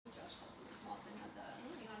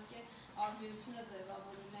արհամիությունը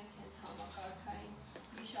ձևավորել ենք հենց համակարգային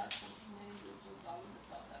մի շարք խնդիրների լուծում տալու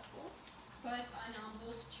նպատակով, բայց այն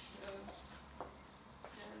ամբողջ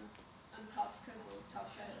ընթացքը, որ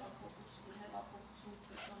Թավշյա հեղափոխությունից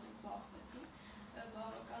հետո մենք բախվեցինք,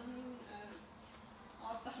 բավականին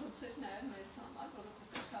արտահայտվեց նաև մեզ համար,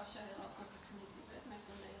 որովհետև Թավշյա հեղափոխությունից ի վեր մենք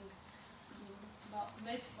ունեինք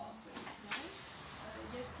մեծ սպասելիքներ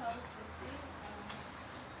եւ ցավոք սրտի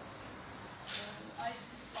այդ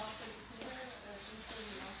սպասելիքները ինչ-որ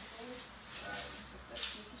իմաստով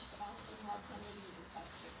մի քիչ տրանսֆորմացիաների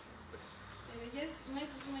ենթարկվեցին։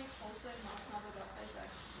 Մենք ուզում ենք խոսել մասնավորապես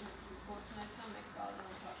այդ գործունեության մեկ տարվա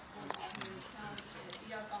ընթացքում արհամիության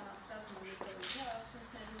իրականացրած մոնիտորինգի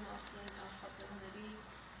արդյունքների մասին, աշխատողների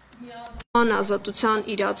միավորման ազատության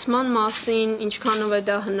իրացման մասին, ինչքանով է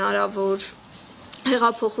դա հնարավոր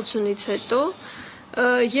հեղափոխությունից հետո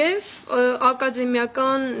եւ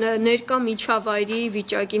ակադեմիական ներկա միջավայրի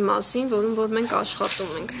վիճակի մասին, որում որ մենք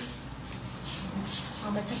աշխատում ենք։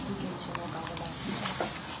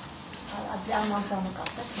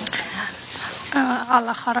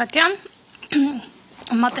 Ալլա Խարատյան,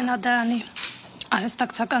 Մատենադարանի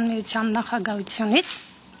արհեստակցական միության նախագահությունից։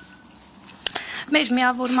 Մեր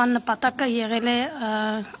միավորման նպատակը եղել է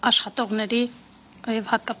աշխատողների եւ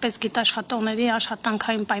հատկապես գիտաշխատողների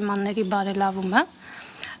աշխատանքային պայմանների բարելավումը,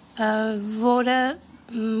 որը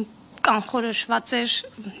կանխորոշված էր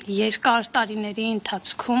երկար տարիների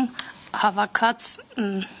ընթացքում հավաքած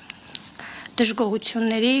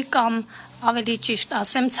դժգոհությունների կամ ավելի ճիշտ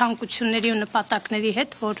ասեմ ցանկությունների ու նպատակների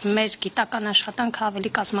հետ, որ մեր գիտական աշխատանքը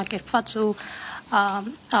ավելի կազմակերպված ու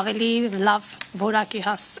ավելի լավ որակի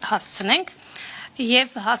հասցնենք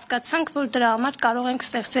եւ հասկացանք, որ դրա համար կարող ենք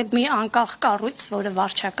ստեղծել մի անկախ կառույց, որը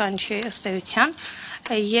վարչական չի ըստ էության,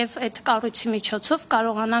 եւ այդ կառույցի միջոցով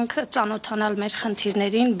կարողանանք ծանոթանալ մեր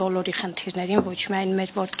խնդիրներին, բոլորի խնդիրներին, ոչ միայն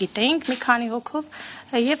մեր որ գիտեինք մի քանի հոգով,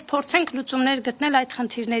 եւ փորձենք լուծումներ գտնել այդ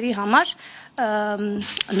խնդիրների համար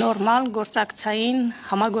նորմալ գործակցային,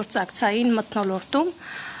 համագործակցային մթնոլորտում,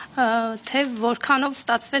 թե որքանով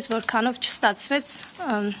ստացվեց, որքանով չստացվեց,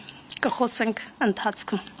 կխոսենք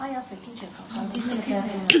ընթացքում։ Այ ասեք, ինչ եք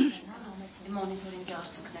անում մոնիտորինգի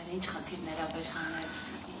արդյունքները, ինչ խնդիրներ ա վերհանել։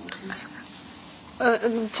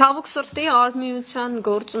 Ցավոք սրտի արհամիության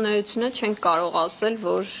գործունեությունը չենք կարող ասել,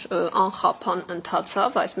 որ անխափան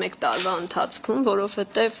ընթացավ այս մեկ տարվա ընթացքում,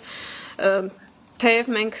 որովհետև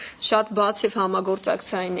թեև մենք շատ բաց եւ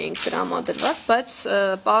համագործակցային էինք տրամադրված, բայց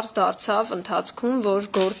պարզ դարձավ ընթացքում, որ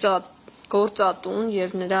գործատուն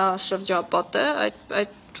եւ նրա շրջապատը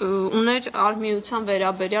այդ ուներ արհամիության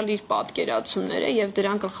վերաբերյալ իր պատկերացումները եւ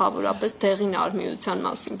դրան գլխավորապես դեղին արհամիության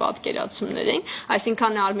մասին պատկերացումներ էին,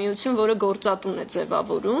 այսինքն արհամիություն, որը գործատուն է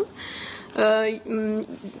ձևավորում։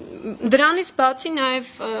 Դրանից բացի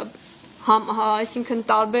նաեւ այսինքն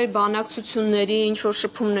տարբեր բանակցությունների, ինչ-որ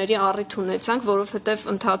շփումների առիթ ունեցանք, որովհետև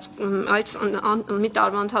այդ մի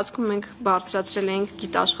տարվա ընթացքում մենք բարձրացրել էինք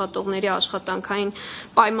գիտաշխատողների աշխատանքային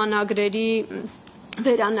պայմանագրերի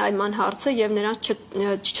վերանայման հարցը եւ նրանց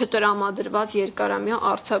չտրամադրված երկարամյա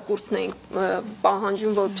արձակուրդն էինք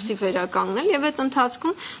պահանջում, որպեսզի վերականգնել եւ այդ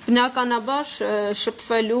ընթացքում բնականաբար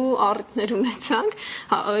շփվելու առիթներ ունեցանք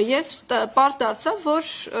եւ պարզ դարձավ, որ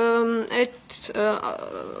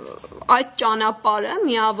այդ ճանապարհը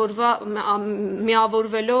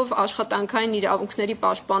միավորվելով աշխատանքային իրավունքների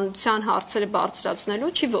պաշտպանության հարցերը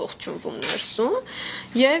բարձրացնելու չի ողջունվում ներսում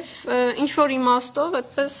եւ ինչ որ իմաստով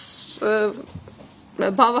այդպես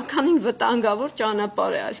բավականին վտանգավոր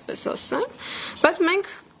ճանապարհ է, այսպես ասեմ, բայց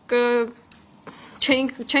մենք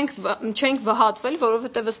չենք վհատվել,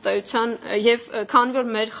 որովհետև ըստ էության եւ քանի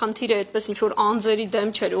որ մեր խնդիրը այդպես ինչ որ անձերի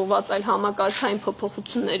դեմ չէր ուղված, այլ համակարգային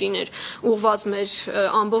փոփոխություններին էր ուղված մեր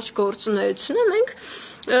ամբողջ գործունեությունը, մենք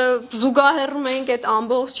զուգահեռում էինք այդ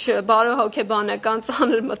ամբողջ բարոհոգեբանական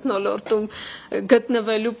ծանր մթնոլորտում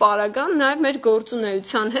գտնվելու պարագան նաեւ մեր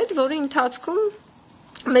գործունեության հետ, որի ընթացքում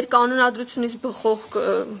մեր կանոնադրությունից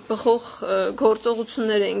բխող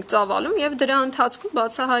գործողություններ էինք ծավալում եւ դրա ընթացքում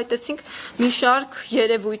բացահայտեցինք մի շարք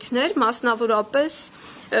երևույթներ, մասնավորապես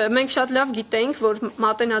մենք շատ լավ գիտեինք, որ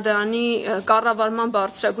Մատենադարանի կառավարման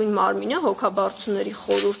բարձրագույն մարմինը հոգաբարձուների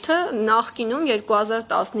խորհուրդը նախկինում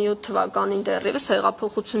 2017 թվականին դեռևս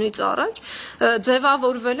հեղափոխությունից առաջ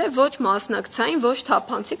ձևավորվել է ոչ մասնակցային, ոչ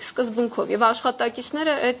թափանցիկ սկզբունքով եւ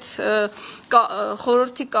աշխատակիցները այդ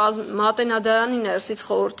խորհրդի Մատենադարանի ներսից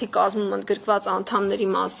խորհրդի կազմում ընդգրկված անդամների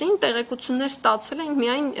մասին տեղեկություններ ստացել են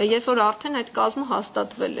միայն երբ որ արդեն այդ կազմը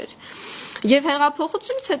հաստատվել էր։ Եվ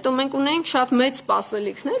հեղափոխությունից հետո մենք ունենք շատ մեծ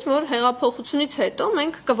սպասելիք թերթիկներ, որ հեղափոխությունից հետո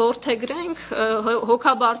մենք կորդեգրենք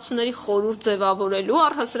հոգաբարձուների խորհուրդ ձևավորելու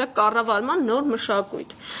առհասարակ կառավարման նոր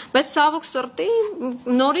մշակույթ։ Բայց ցավոք սրտի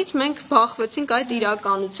նորից մենք բախվեցինք այդ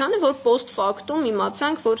իրականությանը, որ post factum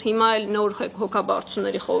իմացանք, որ հիմա էլ նոր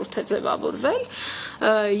հոգաբարձուների խորհուրդ է ձևավորվել,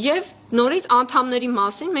 եւ նորից անդամների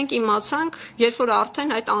մասին մենք իմացանք, երբ որ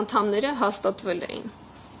արդեն այդ անդամները հաստատվել էին։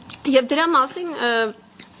 Եվ դրա մասին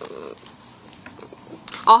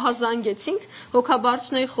ահազանգեցինք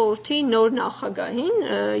հոգաբարձուների խորհրդի նոր նախագահին,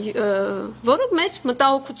 որը մեր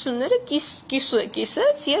մտահոգությունները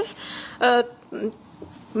կիսեց եւ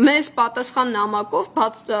մեզ պատասխան նամակով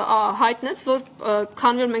հայտնեց, որ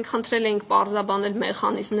քանի որ մենք խնդրել էինք պարզաբանել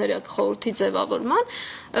մեխանիզմները խորհրդի ձևավորման,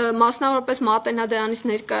 մասնավորապես Մատենադարանից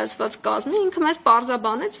ներկայացված կազմը ինքը մեզ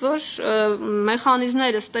պարզաբանեց, որ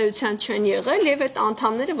մեխանիզմները ըստ էության չեն եղել եւ այդ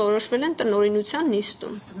անդամները որոշվել են տնօրինության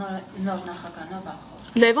նիստում։ Նոր նախագահանով ախոր։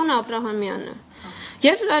 Լևոն Աբրահամյանը։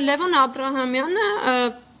 Եվ Լևոն Աբրահամյանը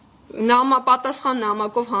պատասխան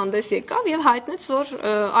նամակով հանդես եկավ եւ հայտնեց, որ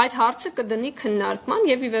այդ հարցը կդնի քննարկման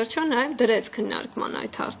եւ ի վերջո նաեւ դրեց քննարկման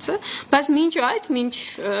այդ հարցը, բայց մինչ այդ, մինչ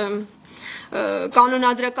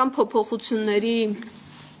կանոնադրական փոփոխությունների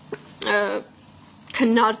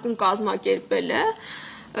քննարկում կազմակերպելը,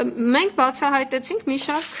 մենք բացահայտեցինք մի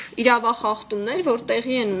շարք իրավախախտումներ, որ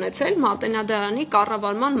տեղի են ունեցել Մատենադարանի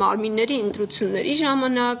կառավարման մարմինների ընտրությունների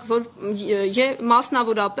ժամանակ, որ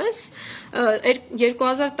մասնավորապես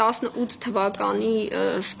 2018 թվականի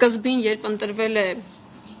սկզբին, երբ ընտրվել է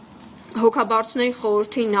հոգաբարձուների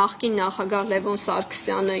խորհրդի նախկին նախագահ Լևոն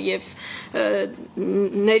Սարգսյանը եւ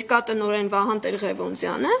ներկա տնօրեն Վահան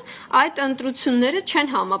Տեր-Ղևոնդյանը, այդ ընտրությունները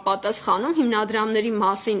չեն համապատասխանում հիմնադրամների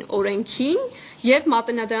մասին օրենքին եւ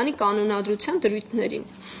Մատենադարանի կանոնադրության դրույթներին։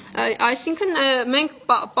 Այսինքն մենք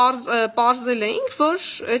պարզել էինք, որ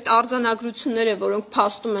այդ արձանագրությունները, որոնք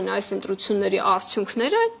փաստում են այս ընտրությունների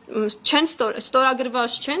արդյունքները,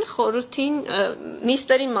 ստորագրված չեն խորհրդին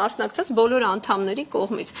նիստերին մասնակցած բոլոր անդամների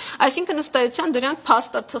կողմից։ Այսինքն ըստ էության դրանք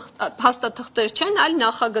փաստաթղթեր չեն, այլ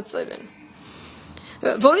նախագծեր են։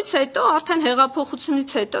 Որից հետո արդեն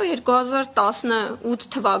հեղափոխությունից հետո 2018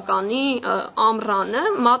 թվականի ամռանը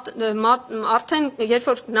արդեն երբ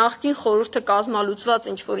որ նախկին խորհուրդը կազմալուծված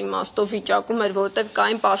ինչ որ իմաստով վիճակում էր, որովհետև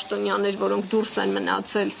կային պաշտոնյաներ, որոնք դուրս են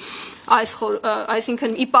մնացել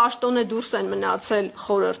այսինքն ի պաշտոնե դուրս են մնացել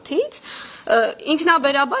խորհրդից,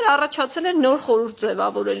 ինքնաբերաբար առաջացել էր նոր խորհուրդ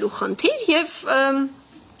ձևավորելու խնդիր եւ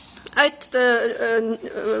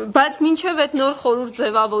բայց մինչև այդ նոր խորհուրդ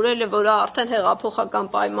ձևավորելը, որը արդեն հեղափոխական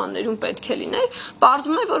պայմաններում պետք է լիներ,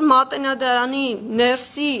 պարզվում է, որ Մատենադարանի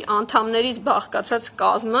ներսի անդամներից բաղկացած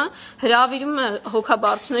կազմը հրավիրում է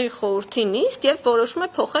հոգաբարձուների խորհրդի նիստ եւ որոշում է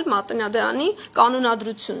փոխել Մատենադարանի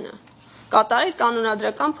կանոնադրությունը, կատարել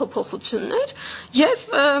կանոնադրական փոփոխություններ եւ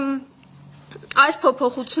այս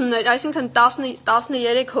փոփոխություններ, այսինքն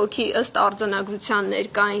 13 հոգի ըստ արձանագրության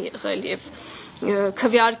ներկա են եղել եւ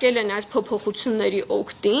քվեարկել են այս փոփոխությունների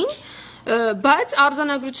օգտին, բայց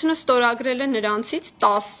արձանագրությունը ստորագրել է նրանցից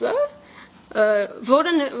 10-ը,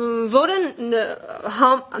 որը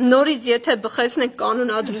նորից եթե բխեցնենք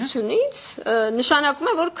կանոնադրությունից, նշանակում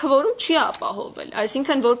է, որ քվորում չի ապահովել,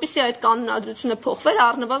 այսինքն որպեսզի այդ կանոնադրությունը փոխվեր,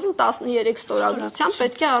 առնվազն 13 ստորագրությամբ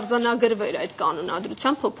պետք է արձանագրվեր այդ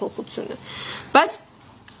կանոնադրության փոփոխությունը, բայց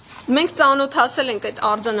մենք ծանոթացել ենք այդ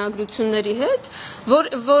արձանագրությունների հետ,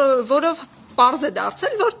 որով պարզ է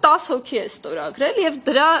դարձել, որ 10 հոգի է ստորագրել եւ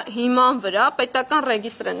դրա հիման վրա պետական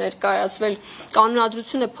ռեգիստրը ներկայացվել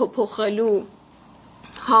կանոնադրությունը փոփոխելու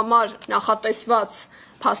համար նախատեսված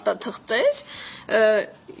փաստաթղթեր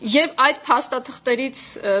եւ այդ փաստաթղթերից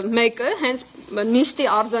մեկը հենց նիստի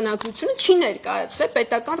արձանագրությունը չի ներկայացվել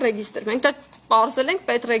պետական ռեգիստրը։ Մենք դա պարզել ենք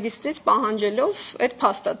պետռեգիստրից պահանջելով այդ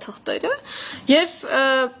փաստաթղթերը եւ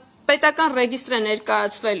պետական ռեգիստրը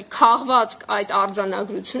ներկայացվել քաղվածք այդ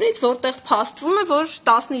արձանագրությունից, որտեղ փաստվում է, որ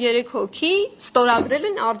 13 հոգի ստորագրել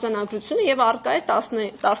են արձանագրությունը եւ առկա է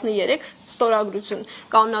 13 ստորագրություն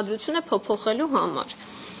կանոնադրությունը փոփոխելու համար։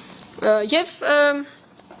 Եվ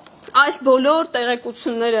այս բոլոր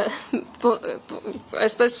տեղեկությունները,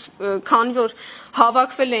 այսպես քանի որ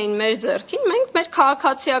հավաքվել էին մեր ձեռքին, մենք մեր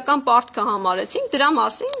քաղաքացիական պարտքը համարեցինք դրա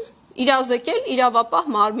մասին իրազեկել իրավապահ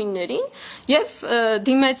մարմիններին եւ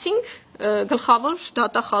դիմեցինք գլխավոր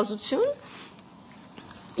դատախազություն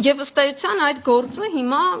եւ ըստ էության այդ գործը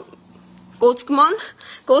հիմա կոծկվում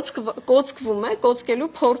է, կոծկելու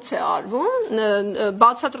փորձ է արվում,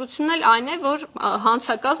 բացատրությունն էլ այն է, որ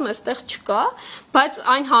հանցակազմ այստեղ չկա, բայց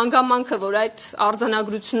այն հանգամանքը, որ այդ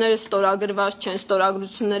արձանագրությունները ստորագրված չեն,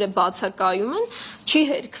 ստորագրությունները բացակայում են, չի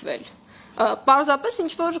հերքվել։ Պարզապես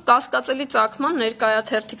ինչ որ կասկածելի ծագման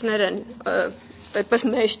ներկայաթերթիկներ են այդպես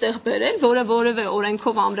մեջտեղ բերել, որը որևէ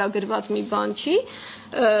օրենքով ամրագրված մի բան չի,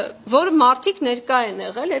 որը մարդիկ ներկա են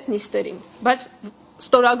եղել այդ նիստերին, բայց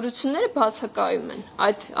ստորագրությունները բացակայում են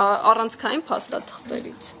այդ առանցքային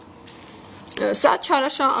փաստաթղթերից։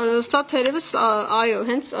 Սա թերևս այո,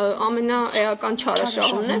 հենց ամենաէական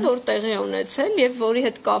չարաշահումն է, որ տեղի է ունեցել եւ որի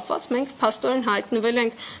հետ կապված մենք փաստորեն հայտնվել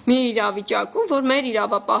ենք մի իրավիճակում, որ մեր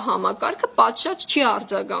իրավապահ համակարգը պատշաճ չի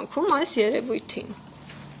արձագանքում այս երևույթին։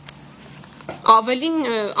 Ավելին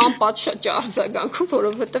անպատշաճ է արձագանքում,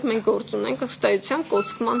 որովհետեւ մենք գործ ունենք ըստեյության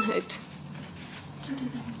կոծկման հետ։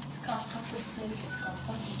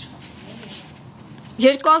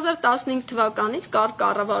 2015 թվականից կար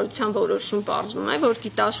կառավարության որոշում պարզվում է, որ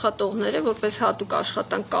գիտաշխատողները որպես հատուկ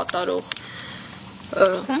աշխատանք կատարող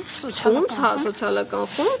սոցիալական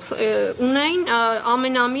խումբ ունեին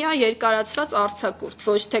ամենամյա երկարացված արձակուրդ,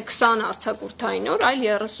 ոչ թե 20 արձակուրդային օր, այլ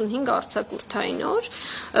 35 արձակուրդային օր,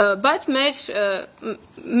 բայց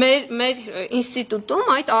մեր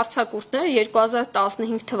ինստիտուտում այդ արձակուրդները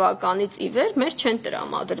 2015 թվականից ի վեր մեզ չեն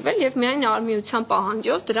տրամադրվել եւ միայն արմիության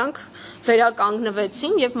պահանջով դրանք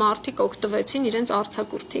վերականգնվեցին եւ մարդիկ օգտվեցին իրենց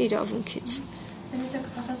արձակուրդի իրավունքից։ Դրանից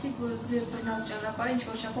ասացիք, որ ձեր բռնած ճանապարհը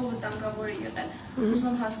ինչ-որ շապով վտանգավոր է եղել։ Ուզում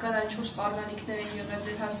եմ հասկանալ, ինչ-որ սպառնալիքներ են եղել,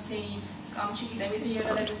 ձեր հասցեին կամ չգիտեմ, եթե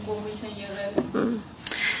եղել են ու կողմից են եղել։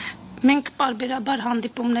 Մենք պարբերաբար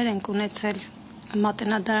հանդիպումներ ենք ունեցել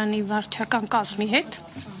Մատենադարանի վարչական կազմի հետ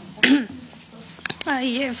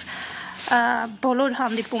եւ բոլոր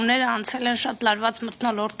հանդիպումները անցել են շատ լարված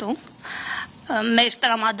մթնոլորտում։ Մեր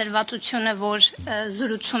տրամադրվածությունը, որ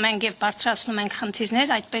զրուցում ենք եւ բարձրացնում ենք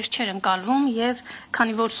խնդիրներ, այդպես չէր ընկալվում եւ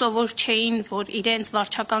քանի որ սովոր չէին, որ իրենց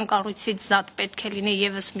վարչական կառույցից զատ պետք է լինի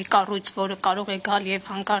եւս մի կառույց, որը կարող է գալ եւ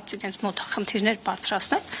հանկարծ իրենց մոտ խնդիրներ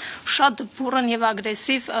բարձրացնել, շատ բուռն եւ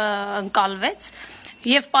ագրեսիվ ընկալվեց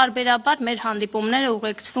եւ պարբերաբար մեր հանդիպումները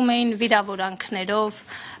ուղեկցվում էին վիրավորանքներով,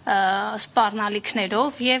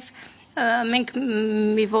 սպառնալիքներով եւ մենք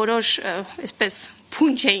մի որոշ այսպես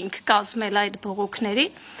փունջ էինք կազմել այդ բողոքների,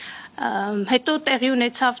 հետո տեղի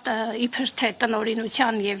ունեցավ իբր թե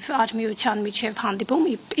տնօրինության եւ արմիության միջև հանդիպում,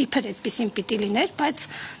 իբր այդպեսին պիտի լիներ, բայց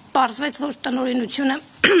պարզվեց, որ տնօրինությունը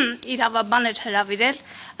իրավաբան էր հրավիրել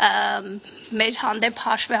մեր հանդեպ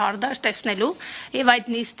հաշվեհարդար տեսնելու եւ այդ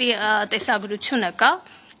նիստի տեսագրությունը կա,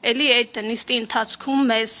 էլի այդ նիստի ընթացքում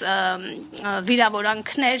մեզ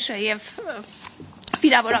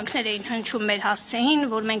վիրավորանքներ էին հնչում մեր հասցեին,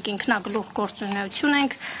 որ մենք ինքնագլուխ գործունեություն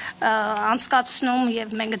ենք անցկացնում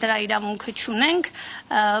եւ մենք դրա իրավունքը չունենք,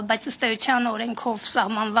 բայց ըստ էության օրենքով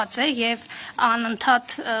սահմանված է եւ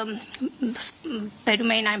անընդհատ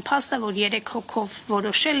բերում էին այն փաստը, որ 3 հոգով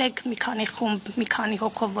որոշել եք, մի քանի խումբ, մի քանի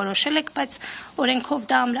հոգով որոշել եք, բայց օրենքով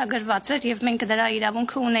դա ամրագրված էր եւ մենք դրա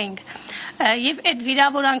իրավունքը ունեինք։ Եվ այդ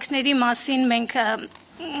վիրավորանքների մասին մենք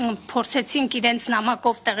փորձեցինք իրենց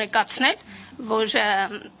նամակով տեղեկացնել, որ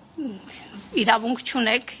իրավունք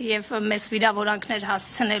չունեք եւ մեզ վիրավորանքներ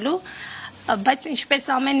հասցնելու, բայց ինչպես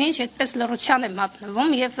ամեն ինչ, այդպես լռության է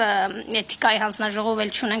մատնվում եւ էթիկայի հանձնաժողով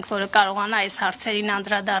էլ չունենք, որը կարողանա այս հարցերին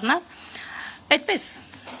անդրադառնալ։ Այդպես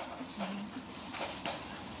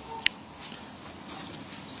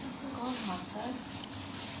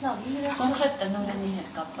Կոնկրետ տնօրենի հետ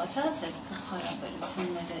կապված այդ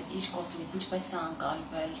հարաբերությունները իր կողմից ինչպես է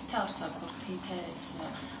անցկալվել, թե արձակուրդի, թե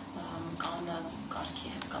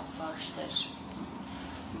կանոնակարգի հետ կապված ձեր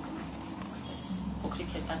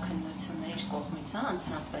փոքրիկ հետաքննություններ իր կողմից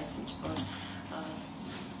անձնապես ինչ-որ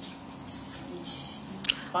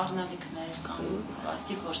սպառնալիքներ կամ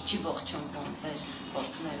աստիճ, որ չի ողջունվում ձեր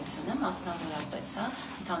գործունեությունը, մասնավորապես,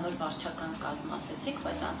 ընդհանուր վարչական կազմ ասեցիք,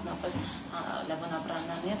 բայց անձնապես Լևոն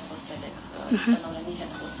Աբրահամյանի հետ խոսել եք, տնօրենի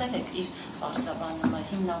հետ խոսել եք, իր պարզաբանումը,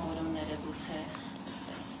 հիմնավորումները գուցե։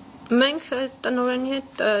 Մենք տնօրենի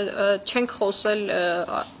հետ չենք խոսել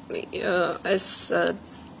այս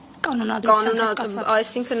կանոնադրությամբ,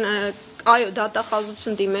 այսինքն այո,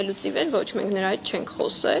 դատախազություն դիմելուց ի վեր ոչ մենք նրա հետ չենք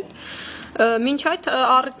խոսել։ Մինչ այդ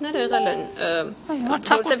առիթներ եղել են,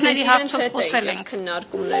 արձակուրդների հարցով խոսել ենք,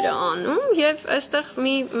 քննարկումները անում եւ այստեղ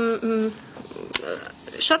մի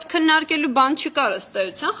շատ քննարկելու բան չկար ըստ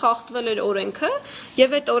էության, խախտվել էր օրենքը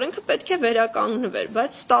եւ այդ օրենքը պետք է վերականգնվեր,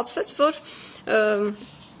 բայց ստացվեց, որ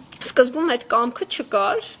սկզբում այդ կամքը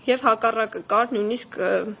չկար եւ հակառակը կար նույնիսկ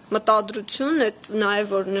մտադրություն, այդ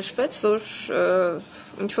նաեւ որ նշվեց, որ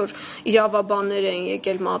ինչ որ իրավաբաններ էին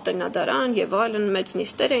եկել Մատենադարան եւ այլն մեծ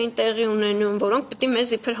նիստեր էին տեղի ունենում, որոնք պետք է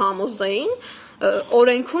մեզ իբր համոզեին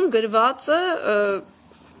օրենքում գրվածը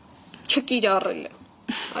չկիրառելը,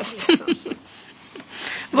 այսպես ասեմ։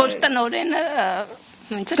 Որ տնօրենը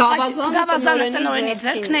գավազանը տնօրենի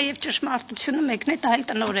ձեռքն է եւ ճշմարտությունը մեկն է, դա էլ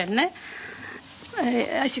տնօրենն է։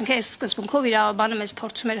 Այսինքն այս սկզբունքով իրավաբանը մեզ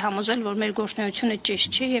փորձում էր համոզել, որ մեր գործունեությունը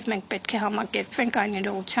ճիշտ չի եւ մենք պետք է համակերպվենք այն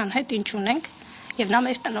իրողության հետ, ինչ ունենք, եւ նա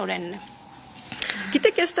մեր տնօրենն է։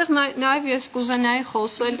 Գիտեք, այստեղ նաև ես կուզենայի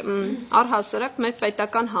խոսել առհասարակ մեր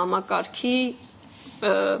պետական համակարգի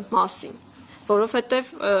մասին,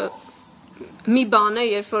 որովհետև մի բան է,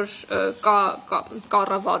 երբ որ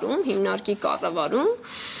կառավարում, հիմնարկի կառավարում,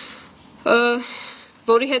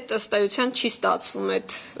 որի հետ ըստ էության չի ստացվում այդ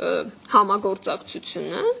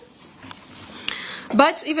համագործակցությունը,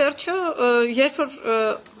 բայց ի վերջո, երբ որ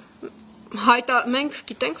մենք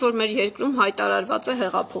գիտենք, որ մեր երկրում հայտարարված է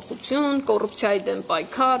հեղափոխություն, կոռուպցիայի դեմ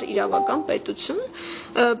պայքար, իրավական պետություն,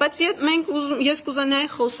 բայց ես կուզենայի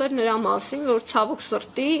խոսել նրա մասին, որ ցավոք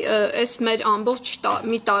սրտի այս մեր ամբողջ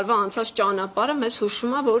մի տարվա անցած ճանապարհը մեզ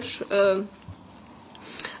հուշում է, որ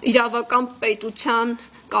իրավական պետության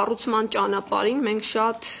կառուցման ճանապարհին մենք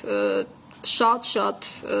շատ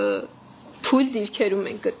թույլ դիրքերում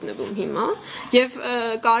ենք գտնվում հիմա եւ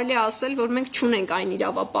կարելի է ասել, որ մենք չունենք այն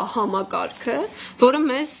իրավապահ համակարգը, որը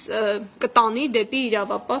մեզ կտանի դեպի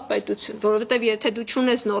իրավապահ պետություն, որովհետեւ եթե դու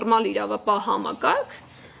չունես նորմալ իրավապահ համակարգ,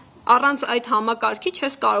 առանց այդ համակարգի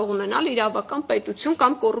չես կարող ունենալ իրավական պետություն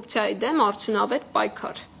կամ կոռուպցիայի դեմ արդյունավետ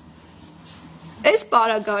պայքար։ Այս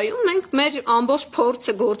պարագայում մենք մեր ամբողջ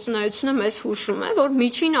փորձը գործունեությունը մեզ հուշում է, որ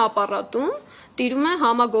միջին ապարատում տիրում է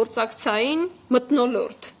համագործակցային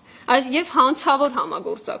մթնոլորտ եւ հանցավոր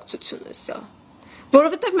համագործակցություն է սա,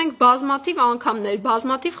 որովհետեւ մենք բազմաթիվ անգամներ,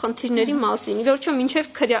 բազմաթիվ խնդիրների մասին, ի վերջո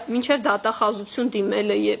մինչեւ դատախազություն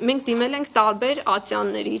դիմելը, մենք դիմել ենք տարբեր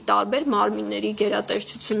ատյանների, տարբեր մարմինների,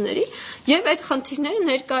 գերատեսչությունների եւ այդ խնդիրները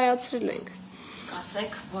ներկայացրել ենք։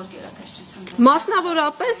 Ասեք, որ գերատեսչություն։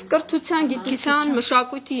 Մասնավորապես կրթության, գիտության,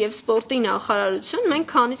 մշակույթի եւ սպորտի նախարարություն մենք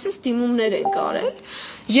քանիցս դիմումներ ենք արել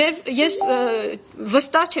եւ ես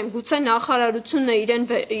վստահ չեմ, գուցե նախարարությունը իրեն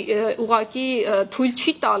ուղղակի թույլ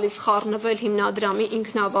չի տալիս խառնվել հիմնադրամի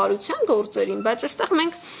ինքնավարության գործերին, բայց այստեղ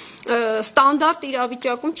մենք ստանդարտ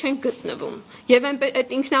իրավիճակում չենք գտնվում եւ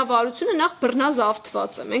այդ ինքնավարությունը նախ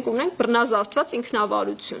բռնազավթված է, մենք ունենք բռնազավթված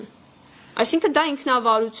ինքնավարություն, այսինքն դա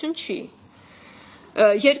ինքնավարություն չի։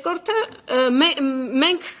 Երկրորդը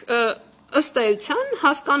մենք ըստ էության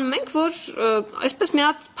հասկանում ենք, որ այսպես մի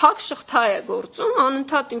հատ փակ շղթա է գործում,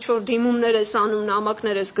 անընդհատ ինչ որ դիմումներ ես անում,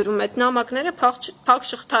 նամակներ ես գրում, այդ նամակները փակ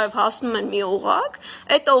շղթայով հասնում են մի օղակ,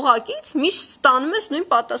 այդ օղակից միշտ ստանում ես նույն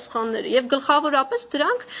պատասխանները եւ գլխավորապես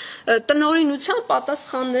դրանք տնօրինության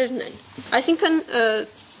պատասխաններն են։ Այսինքն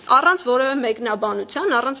առանց որևէ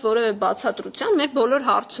մեկնաբանության, առանց որևէ բացատրության մեր բոլոր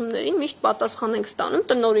հարցումներին միշտ պատասխան ենք ստանում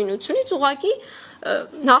տնօրինությունից, ուղղակի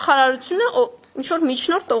նախարարությունը ինչ որ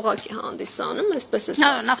միջնորդ օղակ է հանդիսանում, այսպես է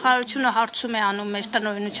ստացվում։ Նախարարությունը հարցում է անում մեր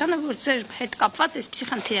տնօրինությանը, որ ձեր հետ կապված այսպիսի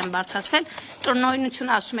խնդիր են բարձրացվել,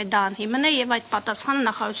 տնօրինությունը ասում է դա անհիմն է եւ այդ պատասխանը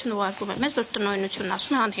նախարարությունը ուղարկում է մեզ, որ տնօրինությունն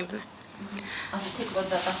ասում է անհիմն է։ Ասացիք, որ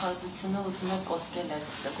դատախազությունը ուզում է կոծկել այս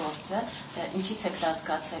գործը, ինչից եք դա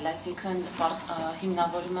զգացել, այսինքն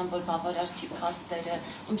հիմնավորում են, որ բավարար չի փաստերը,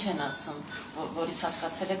 ինչ են ասում, որից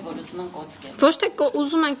հասկացել եք, որ ուզում են կոծկել։ Ոչ թե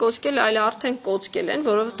ուզում են կոծկել, այլ արդեն կոծկել են,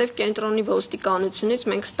 որովհետև կենտրոնի ոստիկանությունից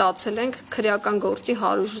մենք ստացել ենք քրեական գործի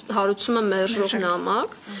հարուցումը մերժող նամակ,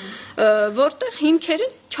 որտեղ հիմքերը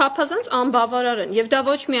չափազանց անբավարար են եւ դա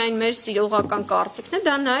ոչ միայն մեր սիրողական կարծիքն է,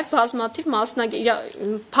 դա նաեւ բազմաթիվ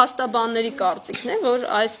փաստաբանների կարծիքն է, որ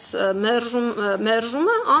այս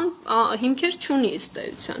մերժումը հիմքեր չունի ըստ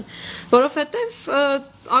էության, որովհետեւ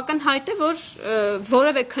ակնհայտ է, որ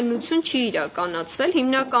որևէ քննություն չի իրականացվել,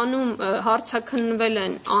 հիմնականում հարցաքննվել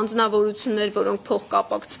են անձնավորություններ, որոնք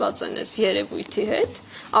փոխկապակցված են այս երևույթի հետ,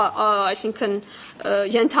 այսինքն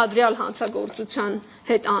ենթադրյալ հանցագործության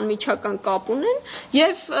հետ անմիջական կապ ունեն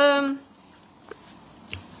եւ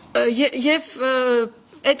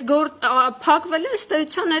այդ փակվել է ըստ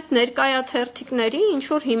էության այդ ներկայաթերթիկների ինչ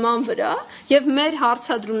որ հիման վրա եւ մեր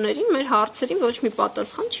հարցադրումներին, մեր հարցերին ոչ մի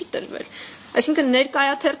պատասխան չի տրվել։ Այսինքն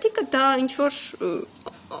ներկայաթերթիկը դա ինչ որ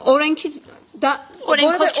օրենքից դա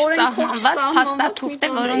օրենքով սահմանված փաստաթուղթ է,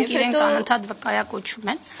 որոնք իրենք անընդհատ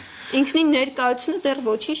վկայակոչում են։ Ինքնին ներկայությունը դեռ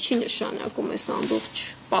ոչինչ չի նշանակում այս ամբողջ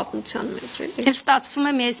պատմության մեջ, էլի։ Եվ ստացվում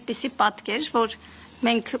է մի այսպիսի պատկեր, որ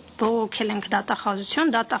մենք բողոքել ենք դատախազություն,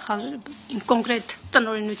 կոնկրետ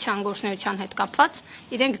տնօրինության գործունեության հետ կապված,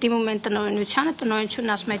 իրենք դիմում են տնօրինությանը,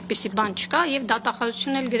 տնօրինությունն ասում է այդպիսի բան չկա եւ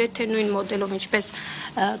դատախազությունն էլ գրեթե նույն մոդելով, ինչպես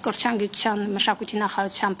կրթության, գիտության, մշակույթի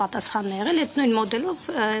նախարարության պատասխանն է եղել, այդ նույն մոդելով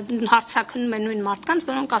հարցաքննում են նույն մարդկանց,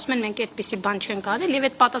 որոնք ասում են մենք այդպիսի բան չենք արել եւ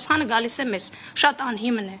այդ պատասխանը գալիս է մեզ, շատ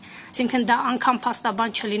անհիմն է, այսինքն դա անգամ փաստաբան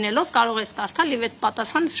չլինելով կարող է ստարթալ եւ այդ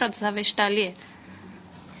պատասխանը շատ զավեշտալի է։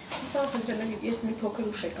 Ես մի փոքր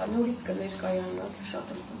ուշ եկա, նորից կներկայանալ, շատ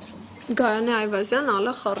եմ խնդրում։ Գայանե Այվազյան,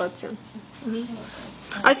 Ալա Խառատյան։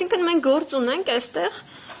 Այսինքն մենք գործ ունենք այստեղ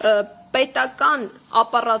պետական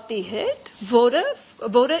ապարատի հետ,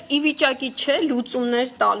 որը ի վիճակի չէ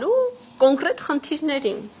լուծումներ տալու կոնկրետ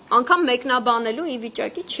խնդիրներին, անգամ մեկնաբանելու ի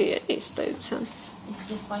վիճակի չի ըստ էության։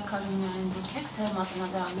 Իսկ ես պայքարում միայն դուք եք, թե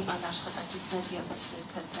Մատենադարանի այլ աշխատակիցներ ևս ձեզ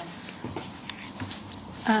հետ են։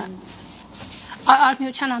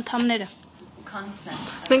 Արմիության անդամները։ Քանիսն են։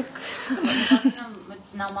 Մենք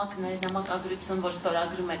նամակագրություն, որ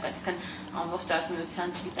ստորագրում եք, այսինքն ամբողջ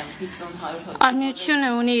արմիության, չգիտեմ, 50-100 հոգի։ Արմիությունը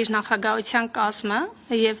ունի իր նախագահության կազմը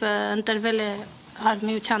եւ ընտրվել է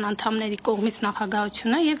արմիության անդամների կողմից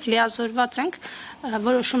նախագահությունը եւ լիազորված ենք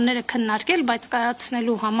որոշումները քննարկել, բայց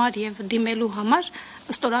կայացնելու համար եւ դիմելու համար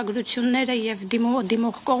ստորագրությունները եւ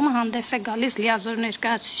դիմող կողմը հանդես է գալիս լիազոր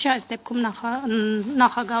ներկայացուցիչը, այս դեպքում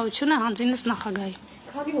նախագահությունը հանձինս նախագահի։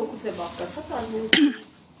 Քանի հոգուց է բաղկացած արմիությունը։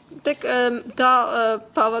 Դեք դա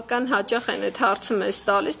բավական հաճախ են այդ հարցը մեզ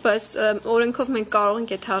տալիս, բայց օրենքով մենք կարող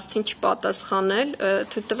ենք այդ հարցին չպատասխանել,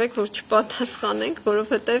 թույլ տվեք, որ չպատասխանենք,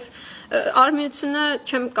 որովհետև արմիությունը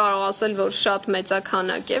չեմ կարող ասել, որ շատ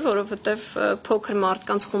մեծաքանակ է, որովհետև փոքր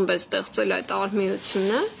մարդկանց խումբ է ստեղծել այդ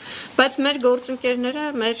արմիությունը, բայց մեր գործընկերները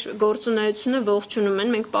մեր գործունեությունը ողջունում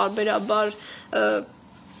են, մենք պարբերաբար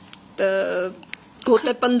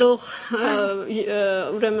գոտեպնդող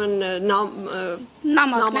ուրեմն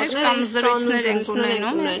նամակներ կամ զրույցներ ենք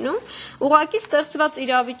ունենում։ Ուղղակի ստեղծված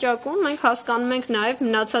իրավիճակում մենք հասկանում ենք նաև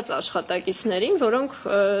մնացած աշխատակիցներին, որոնք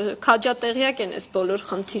քաջատեղյակ են այս բոլոր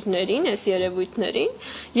խնդիրներին, այս երևույթներին,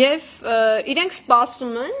 եւ իրենք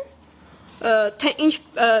սպասում են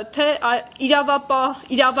թե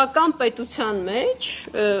իրավական պետության մեջ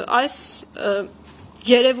այս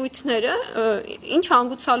երևույթները ինչ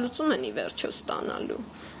հանգուցալուծում են ի վերջո ստանալու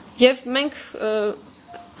եւ մենք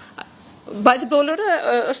բայց բոլորը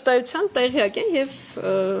ըստ էության տեղյակ են եւ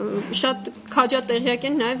շատ քաջատեղյակ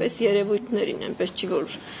են նաեւ այս երևույթներին, այնպես չի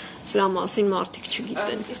որ սրա մասին մարդիկ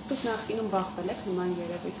չգիտեն։ Իսկ դուք նախկինում բախվել եք նման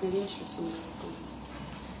երևույթների ինչ լուծումների։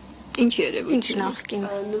 Ինչ երևույթ։ Ինչ նախկին։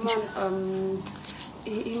 Նման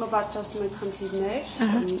հիմա բարձրացնում են խնդիրներ,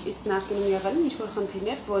 իսկ նախկինում եղել են ինչ-որ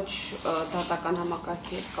խնդիրներ ոչ դատական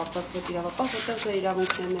համակարգի հետ կապված ոչ իրավապահ, որտեղ ձեր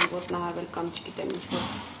իրավունքներն են ոտնահարվել կամ չգիտեմ ինչ-որ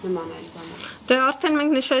նման այլ բաներ։ Դե արդեն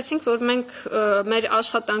մենք նշեցինք, որ մենք մեր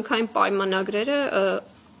աշխատանքային պայմանագրերը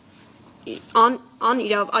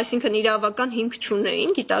այսինքն իրավական հիմք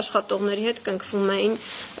չունեին, գիտաշխատողների հետ կնքվում էին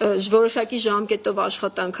որոշակի ժամկետով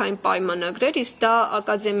աշխատանքային պայմանագրեր, իսկ դա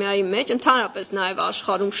ակադեմիայի մեջ, ընդհանրապես նաև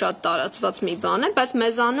աշխարհում շատ տարածված մի բան է, բայց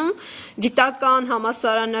մեզանում գիտական,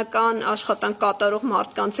 համասարանական աշխատանք կատարող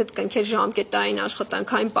մարդկանց հետ կնքել ժամկետային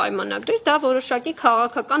աշխատանքային պայմանագրեր, դա որոշակի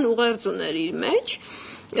քաղաքական ուղերձ ուներ իր մեջ,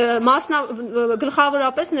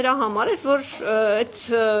 գլխավորապես նրա համար էր, որ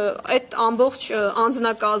այդ ամբողջ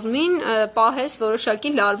անձնակազմին պահես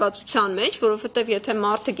որոշակի լարվածության մեջ, որովհետև եթե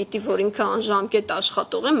մարդը գիտի, որ ինքը անժամկետ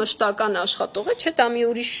աշխատող է, մշտական աշխատող է, չէ, դա մի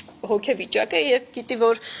ուրիշ հոգեվիճակ է, երբ գիտի,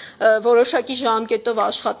 որ որոշակի ժամկետով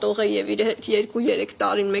աշխատող է եւ իր հետ 2-3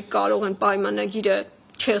 տարին մեկ կարող են պայմանագիրը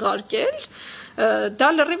չեղարկել, դա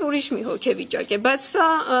լրիվ ուրիշ մի հոգեվիճակ է, բայց սա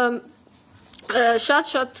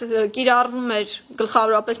շատ կիրառվում էր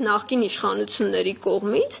գլխավորապես նախկին իշխանությունների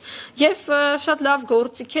կողմից եւ շատ լավ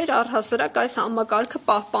գործիք էր առհասարակ այս համակարգը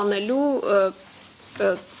պահպանելու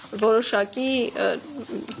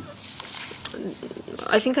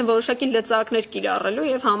այսինքն որոշակի լծակներ կիրառելու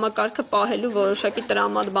եւ համակարգը պահելու որոշակի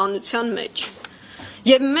տրամաբանության մեջ։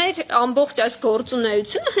 Եվ մեր ամբողջ այս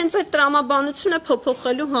գործունեությունը հենց այդ տրամաբանությունը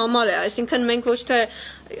փոփոխելու համար է, այսինքն մենք ոչ թե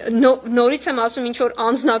նորից եմ ասում ինչ որ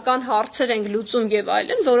անձնական հարցեր ենք լուծում եւ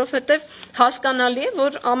այլն, որովհետեւ հասկանալի է,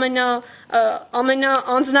 որ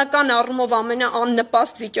ամենաանձնական առումով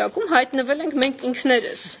ամենաաննպաստ վիճակում հայտնվել ենք մենք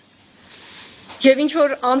ինքներս։ Եվ ինչ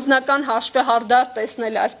որ անձնական հաշվեհարդար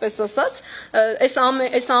տեսնել, այսպես ասած,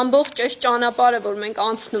 այս ամբողջ այս ճանապարհը, որ մենք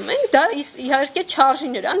անցնում ենք, դա իհարկե չարժի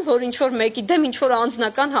նրան, որ ինչ որ մեկի դեմ ինչ որ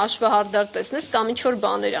անձնական հաշվեհարդար տեսնես կամ ինչ որ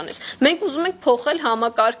բաներ անես։ Մենք ուզում ենք փոխել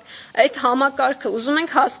համակարգ, այդ համակարգը ուզում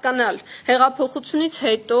ենք հասկանալ հեղափոխությունից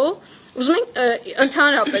հետո ուզում ենք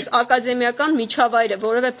ընդհանրապես ակադեմիական միջավայրը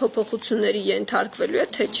որևէ փոփոխությունների ենթարկվելու է,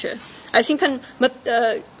 թե չէ։ Այսինքն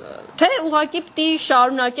թե ուղղակի պիտի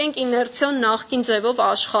շարունակենք իներցիոն նախկին ձևով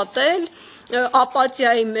աշխատել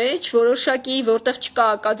ապաթիայի մեջ, որոշակի որտեղ չկա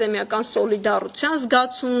ակադեմիական սոլիդարության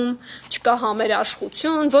զգացում, չկա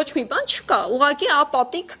համերաշխություն, ոչ մի բան չկա, ուղղակի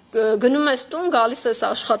ապաթիկ գնում ես տուն, գալիս ես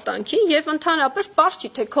աշխատանքի եւ ընդհանրապես պարզ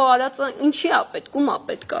չի թե քո արածը ինչի է պետք, ում է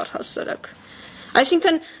պետք առհասարակ։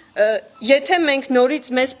 Այսինքն եթե մենք նորից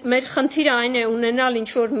մեր խնդիրը այն է ունենալ ինչ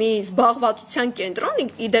որ մի զբաղվածության կենտրոն,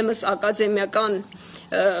 իդեմս ակադեմիական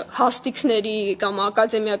հաստիքների կամ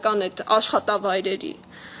ակադեմիական այդ աշխատավայրերի։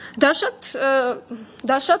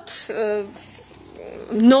 Դա շատ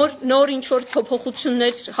նոր ինչ-որ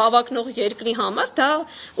փոփոխություններ հավակնող երկրի համար դա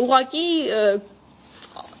ուղղակի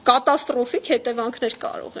կատաստրոֆիկ հետևանքներ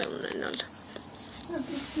կարող է ունենալ։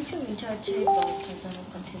 Ինչու՞ ինչ չէ բարձրացնող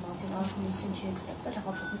խնդրի մասին արժանություն չի ստեղծել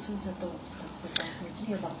հեղափոխությունից հետո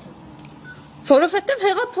ստեղծվել եւ բացացել։ Որովհետև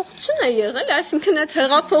հեղափոխություն է եղել, այսինքն այդ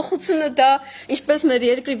հեղափոխությունը դա, ինչպես մեր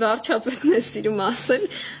երկրի վարչապետն է սիրում ասել,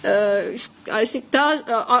 այսինքն դա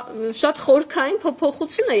շատ խորքային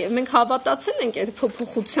փոփոխություն է եւ մենք հավատացել ենք այդ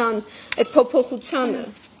փոփոխությանը։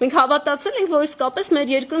 Մենք հավատացել ենք, որ իսկապես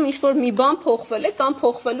մեր երկրում ինչ-որ մի բան փոխվել է կամ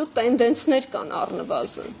փոխվելու տենդենսներ կան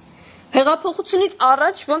առնվազն։ Հեղափոխությունից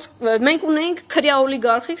առաջ ոնց մենք ունեինք քրյա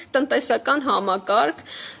օլիգարխիկ տնտեսական համակարգ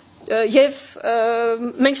Եվ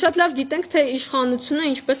մենք շատ լավ գիտենք, թե իշխանությունը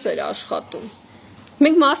ինչպես էր աշխատում։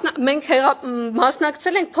 Մենք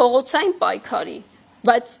մասնակցել ենք փողոցային պայքարի,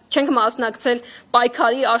 բայց չենք մասնակցել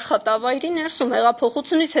պայքարի աշխատավայրի ներսում։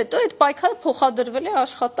 Հեղափոխությունից հետո այդ պայքարը փոխադրվել է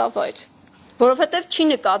աշխատավայր, որովհետև չի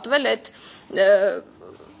նկատվել այդ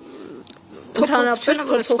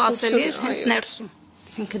ընդհանրապես սպասելի էր հենց ներսում։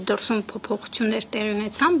 Այսինքն դրսում փոփոխություններ տեղի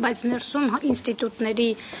ունեցան, բայց ներսում ինստիտուտների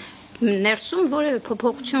ներսում որևէ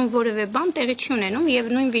փոփոխություն, որևէ բան տեղի չի ունենում եւ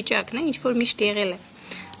նույն վիճակն է, ինչ որ միշտ եղել է։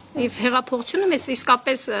 Եվ հեղափոխությունը մեզ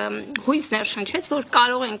իսկապես հույս ներշնչեց, որ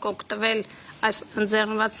կարող ենք օգտվել այս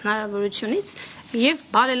ընձեռնված հնարավորությունից եւ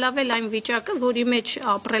բարելավել այն վիճակը, որի մեջ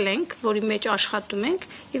ապրել ենք, որի մեջ աշխատում ենք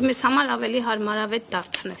եւ մեզ համար ավելի հարմարավետ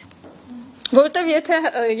դարձնել։ Որովհետև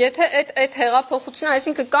եթե այդ հեղափոխությունը,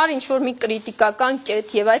 այսինքն կար ինչ որ մի կրիտիկական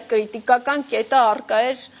կետ եւ այդ կրիտիկական կետը առկա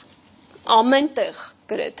էր ամեն տեղ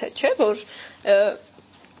գրեթե, չէ, որ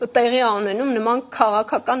տեղի անենում նման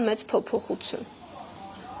քաղաքական մեծ փոփոխություն։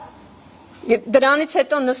 Դրանից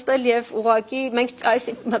հետո նստել եւ ուղակի մենք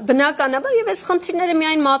բնականաբար եւ այս խնդիրները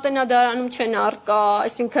միայն Մատենադարանում չեն առկա,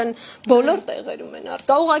 այսինքն բոլոր տեղերում են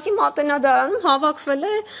առկա։ Ուղղակի Մատենադարանում հավաքվել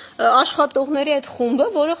է աշխատողների այդ խումբը,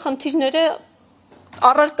 որը խնդիրները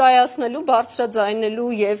առարկայացնելու, բարձրաձայնելու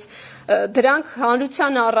եւ դրանք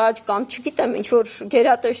հանրության առաջ կամ չգիտեմ ինչ որ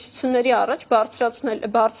գերատեսչությունների առաջ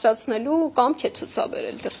բարձրացնելու կամք է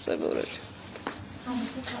ցուցաբերել դրսևորել։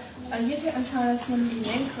 Եթե ընդհանրացնել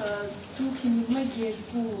լինենք, դուք հիմնում եք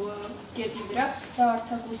երկու կետի վրա, դա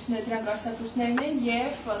արձակուրդներ, դրանք արձակուրդներն են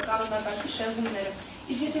եւ կանոնակարգի շեղումները։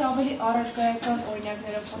 Իսկ եթե ավելի առարկայական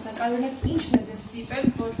օրինակները խոսենք, օրինակ ինչն է ձեզ ստիպել,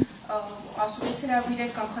 որ ասուլիս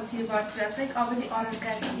հրավիրեք կամ խնդիրը բարձրացնեք, ավելի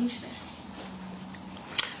առարկայական ինչն է։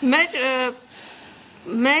 Մեր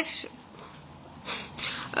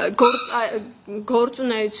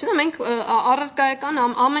գործունեությունը մենք առարկայական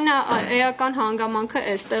ամենաէական հանգամանքը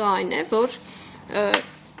այստեղ այն է, որ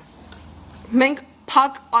մենք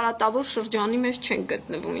փակ պարատավոր շրջանի մեջ չենք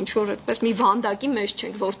գտնվում, ինչ որ այդպես մի վանդակի մեջ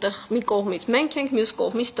չենք, որտեղ մի կողմից մենք ենք, մյուս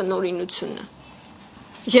կողմից տնօրինությունը։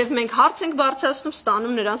 Եվ մենք հարց ենք բարձրացնում,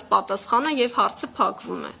 ստանում նրանց պատասխանը եւ հարցը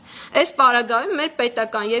փակվում է։ Այս պարագայում մեր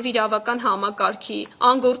պետական եւ իրավական համակարգի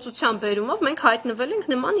անգործության բերումով մենք հայտնվել ենք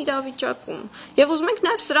նման իրավիճակում։ Եվ ուզում ենք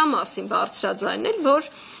նաեւ սրա մասին բարձրաձայնել, որ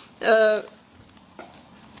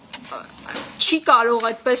չի կարող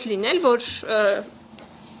այդպես լինել, որ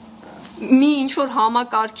մի ինչ-որ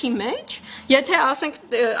համակարգի մեջ, եթե ասենք,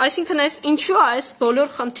 այսինքն ինչու է այս բոլոր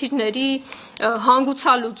խնդիրների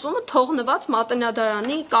հանգուցալուծումը թողնված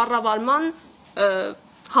Մատենադարանի կառավարման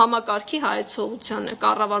համակարգի հայեցողությանը,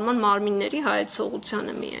 կառավարման մարմինների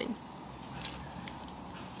հայեցողությանը միայն։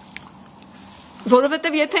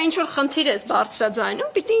 Որովհետև եթե ինչ-որ խնդիր ես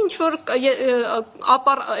բարձրաձայնում, պիտի ինչ-որ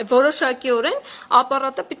որոշակիորեն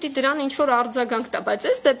ապարատը պիտի դրան ինչ-որ արձագանք տա, բայց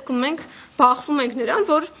այս դեպքում մենք բախվում ենք նրան,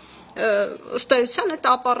 որ ըստ էության այդ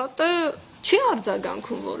ապարատը չի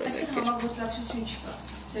արձագանքում որևէ կերպ։ Համագործակցություն չկա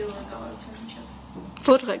ձեր ղեկավարության միջև։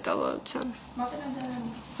 Որ ղեկավարության։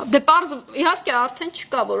 Մատենադարանի։ Դե պարզ իհարկե արդեն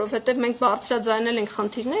չկա, որովհետև մենք բարձրաձայնել ենք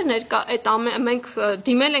խնդիրներ, մենք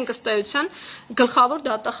դիմել ենք ըստ էության գլխավոր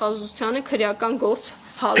դատախազությանը քրեական գործ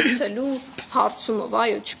հարուցելու հարցումով,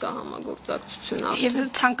 այո, չկա համագործակցություն արդեն։ Եվ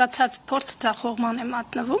ցանկացած փորձ ձախողման է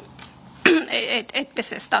մատնվում։ Այդպես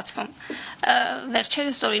է ստացվում։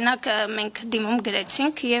 Վերջերս օրինակ մենք դիմում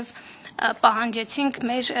գրեցինք եւ պահանջեցինք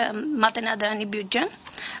մեր Մատենադարանի բյուջեն,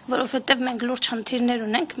 որովհետեւ մենք լուրջ խնդիրներ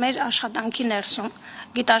ունենք մեր աշխատանքի ներսում։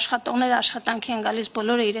 Գիտաշխատողները աշխատանքի են գալիս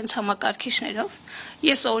բոլորը իրենց համակարգիչներով։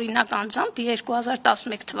 Ես օրինակ անձամբ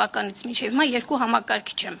 2011 թվականից մինչև հիմա երկու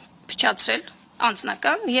համակարգիչ եմ փչացրել,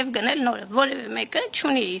 անձնական եւ գնել նորը։ Որևէ մեկը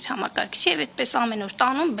չունի իր համակարգիչը եւ այդպես ամեն օր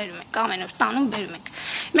տանում բերում ենք, ամեն օր տանում բերում ենք։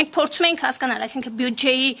 Մենք փորձում ենք հասկանալ, այսինքն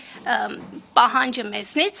բյուջեի պահանջը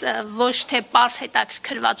մեզնից ոչ թե պարզ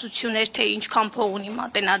հետաքրքրվածություններ, թե ինչքան փող ունի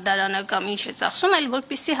Մատենադարանը կամ ինչ է ծախսում, այլ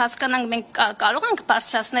որպեսզի հասկանանք մենք կարող ենք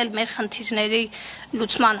բարձրացնել մեր խնդիրների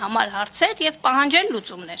լուծման համար հարցեր եւ պահանջել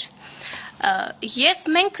լուծումներ։ Եվ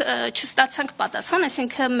մենք չստացանք պատասխան,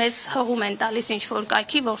 այսինքն մեզ հղում են տալիս ինչ-որ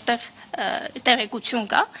կայքի, որտեղ տեղեկություն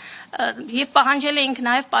կա, եւ պահանջել էինք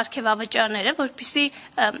նաեւ պարգևավճարները, որպեսզի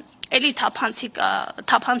էլի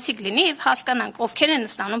թափանցիկ լինի եւ հասկանանք ովքեր են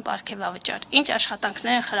ստանում պարգևավճար, ինչ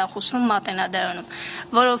աշխատանքներ են խրախուսվում Մատենադարանում,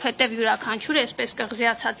 որովհետեւ յուրաքանչյուրը այսպես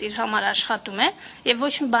կղզիացած իր համար աշխատում է եւ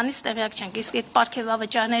ոչ մի բանից տեղյակ չենք, իսկ այդ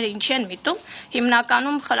պարգևավճարները ինչի են միտում,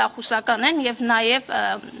 հիմնականում խրախուսական են եւ նաեւ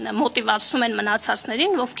մոտիվացնում են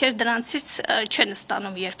մնացածներին, ովքեր դրանցից չեն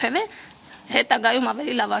ստանում երբևէ, հետագայում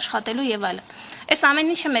ավելի լավ աշխատելու եւ այլն։ Այս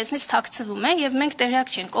ամեն ինչը մեզնից թաքցվում է եւ մենք տեղյակ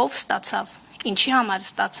չենք ով ստացավ, ինչի համար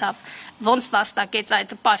ստացավ, ոնց վաստակեց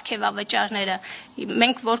այդ պարգևավճարները։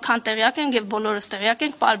 Մենք որքան տեղյակ ենք եւ բոլորս տեղյակ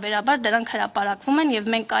ենք, պարբերաբար դրանք հրապարակվում են եւ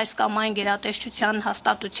մենք այս կամ այն գերատեսչության,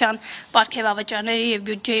 հաստատության, պարգևավճարների եւ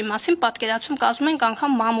բյուջեի մասին պատկերացում կազմում ենք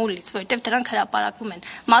անգամ մամուլից, որովհետեւ դրանք հրապարակվում են։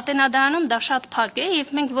 Մատենադարանում դա շատ փակ է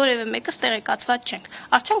եւ մենք որևէ մեկը տեղեկացված չենք։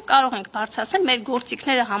 Արդյոք կարող ենք բարձրացնել մեր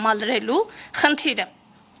գործիքները համալրելու խնդիրը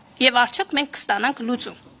եւ արդյոք մենք կստանանք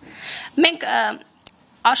լուծում։ Մենք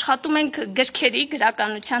աշխատում ենք գրքերի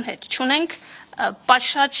գրականության հետ, չունենք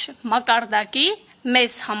պատշաճ մակարդակի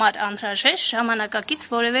մեզ համար անհրաժեշտ ժամանակակից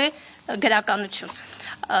որևէ գրականություն։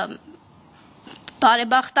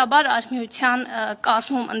 Բարեբախտաբար արհմիության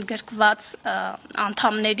կազմում ընդգրկված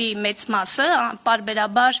անդամների մեծ մասը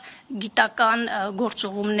պարբերաբար գիտական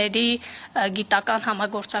գործուղումների, գիտական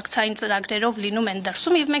համագործակցային ծրագրերով լինում են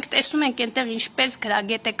դրսում եւ մենք տեսնում ենք այնտեղ ինչպես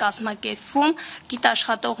գրագետ է կազմակերպվում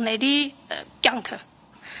գիտաշխատողների կյանքը։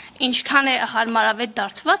 Ինչքան է հարմարավետ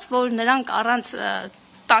դարձված, որ նրանք առանց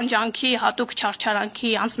տանջանքի, հատուկ չարչարանքի,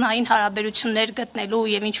 անձնային հարաբերություններ գտնելու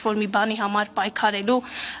եւ ինչ-որ մի բանի համար պայքարելու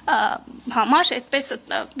համար այդպես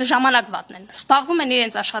ժամանակ վատնեն։ Զբաղվում են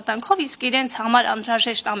իրենց աշխատանքով, իսկ իրենց համար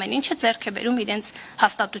անհրաժեշտ ամեն ինչը ձեռք է բերում իրենց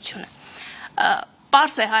հաստատությունը։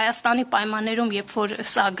 Պարզ է Հայաստանի պայմաններում, երբ որ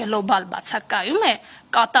սա գլոբալ բացակայում է,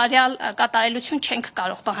 կատարելություն չենք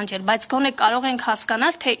կարող պահանջել, բայց գոնե կարող ենք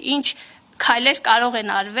հասկանալ, թե ինչ քայլեր կարող են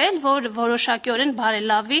արվել, որ որոշակիորեն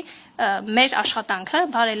բարելավի մեր աշխատանքը,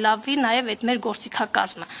 բարելավի նաև այդ մեր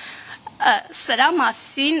գործիքակազմը։ Սրա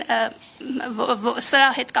մասին, սրա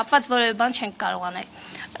հետ կապված որևէ բան չենք կարող անել։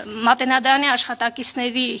 Մատենադարանի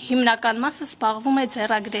աշխատակիցների հիմնական մասը զբաղվում է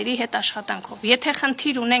ձեռագրերի հետ աշխատանքով։ Եթե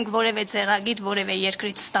խնդիր ունենք որևէ ձեռագիր որևէ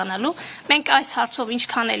երկրից ստանալու, մենք այս հարցով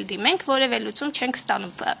ինչքան էլ դիմենք, որևէ լուծում չենք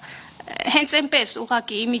ստանում։ Հենց այնպես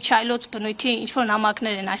ուղղակի իմիջայլոց բնույթի ինչ-որ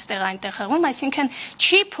նամակներ են այստեղ այնտեղ հղում, այսինքն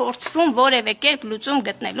չի փորձվում որևէ կերպ լուծում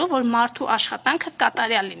գտնելու, որ մարդու աշխատանքը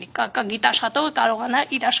կատարյալ լինի, գիտաշխատողը կարողանա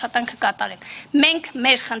իր աշխատանքը կատարել։ Մենք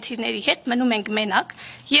մեր խնդիրների հետ մնում ենք մենակ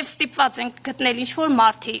եւ ստիպված ենք գտնել ինչ-որ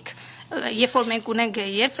մարդիկ, երբ որ մենք ունենք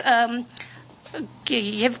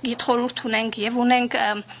եւ գիտխորհուրդ ունենք եւ ունենք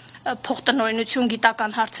փոխտնօրինություն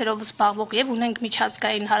գիտական հարցերով զբաղվող եւ ունենք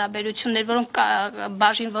միջազգային հարաբերություններ,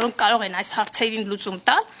 որոնք կարող են այս հարցերին լուծում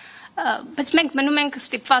տալ, բայց մենք մնում ենք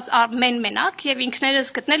ստիպված մենակ եւ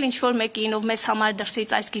ինքներս գտնել ինչ-որ մեկին, ով մեզ համար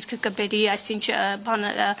դրսից այս գիրքը կբերի, այսինչ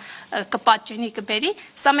բանը կպատճենի կբերի,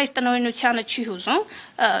 սա մեր տնօրինությանը չի հուզում,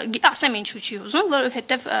 ասեմ ինչու չի հուզում,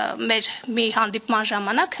 որովհետեւ մեր մի հանդիպման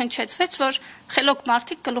ժամանակ հնչեցվեց, որ խելոք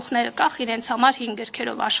մարդիկ գլուխները կախ իրենց համար 5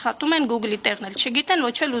 գրքերով աշխատում են, Google-ի տեղն էլ չգիտեն,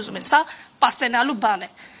 ոչ էլ ուզում են, սա պարծենալու բան է։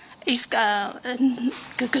 Իսկ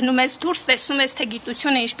գնում ես դուրս, տեսնում ես, թե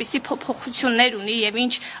գիտությունը ինչպիսի փոփոխություններ ունի եւ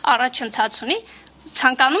ինչ առաջընթաց ունի,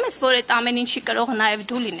 ցանկանում ես, որ այդ ամեն ինչի կրողը նաեւ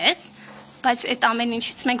դու լինես, բայց այդ ամեն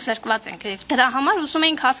ինչից մենք զրկված ենք եւ դրա համար ուզում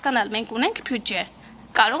ենք հասկանալ, մենք ունենք բյուջե,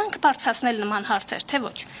 կարող ենք բարձրացնել նման հարցեր, թե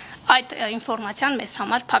ոչ։ Այդ ինֆորմացիան մեզ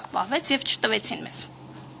համար փակ պահվեց եւ չտվեցին մեզ։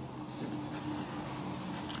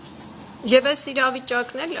 Եվ այս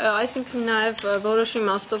իրավիճակն էլ, այսինքն նաև որոշ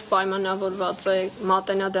իմաստով պայմանավորված է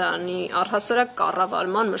Մատենադարանի առհասարակ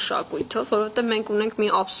կառավարման մշակույթով, որովհետև մենք ունենք մի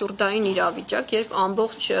աբսուրդային իրավիճակ, երբ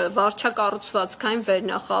ամբողջ վարչակառուցվածքային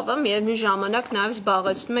վերնախավը միևնույն ժամանակ նաև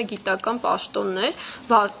զբաղեցնում է գիտական պաշտոններ,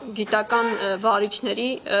 գիտական վարիչների,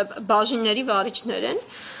 բաժինների վարիչներ են։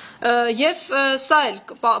 Եվ սա էլ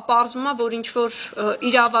պարզվում է, որ ինչ-որ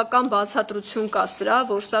իրավական բացատրություն կա սրա,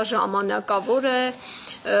 որ սա ժամանակավոր է,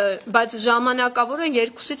 բայց ժամանակավորը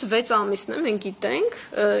 2-ից 6 ամիսն է, մենք գիտենք,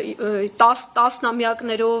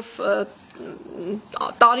 տասնամյակներով,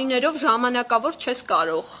 տարիներով ժամանակավոր չես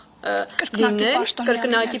կարող լինել,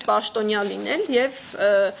 կրկնակի պաշտոնյա լինել եւ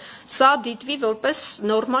սա դիտվի որպես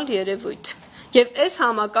նորմալ երևույթ։ Եվ այս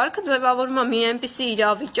համակարգը ձևավորվում է մի այնպիսի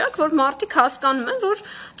իրավիճակ, որ մարդիկ հասկանում են, որ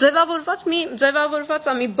ձևավորված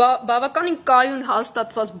է մի բավականին կայուն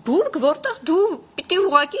հաստատված բուրգ, որտեղ դու պիտի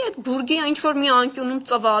ուղղակի այդ բուրգի ինչ որ մի անկյունում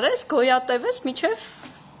ծվարես, գոյատևես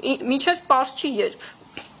մինչև պարզ չի երբ։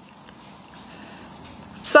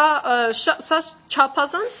 Սա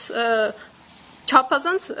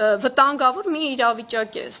չափազանց վտանգավոր մի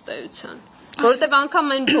իրավիճակ է ըստ էության, որովհետև անգամ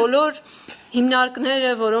այն բոլոր հիմնարկները,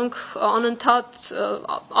 որոնք անընդհատ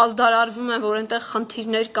ազդարարվում են, որ այնտեղ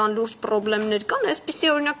խնդիրներ կան, լուրջ խնդիրներ կան, այսպիսի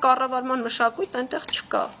օրինակ կառավարման մշակույթ այնտեղ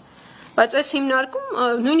չկա։ Բայց այս հիմնարկում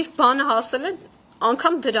նույնիսկ բանը հասել է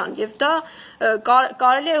անգամ դրան, եւ դա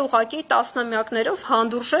կարելի է ուղղակի տասնամյակներով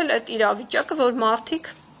հանդուրժել այդ իրավիճակը, որ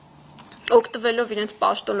մարդիկ օգտվելով իրենց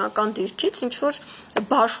պաշտոնական դիրքից ինչ որ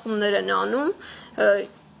բաշխումներ են անում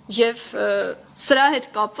եւ սրա հետ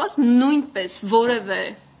կապված նույնպես որևէ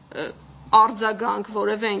արձագանք,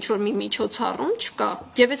 որևէ ինչ որ մի միջոցառում չկա,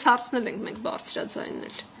 եւ այս հարցնել ենք մենք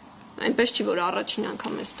բարձրաձայնել։ Այնպես չի, որ առաջին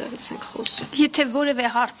անգամ այստեղից ենք խոսում։ Եթե որևէ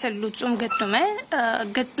հարցեր լուծում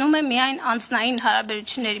գտնում է միայն անձնային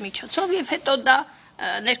հարաբերությունների միջոցով եւ հետո դա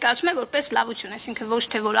ներկայացում է որպես լավություն, այսինքն ոչ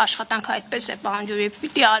թե որ աշխատանքը այդպես է պահանջում եւ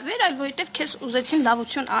պիտի արվեր, այլ որովհետեւ քեզ ուզեցին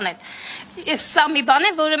լավություն անել։ Սա մի բան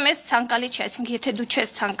է, որը մեզ ցանկալի չէ, այսինքն եթե դու չես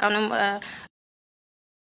ցանկանում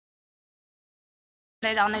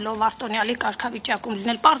անելով արտոնյալի կարգավիճակում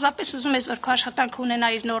լինել, պարզապես ուզում ես որ քո աշխատանքը ունենա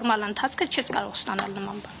իր նորմալ ընթացքը, չես կարող ստանալ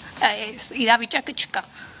նման բան։ Իրավիճակը չկա։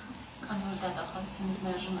 Քանի որ դատախազությունից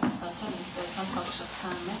մերժում եք ստացել, ըստ փակ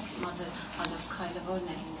շփթանում եք, հիմա ձեր հաջորդ քայլը որն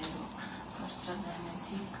է լինելու,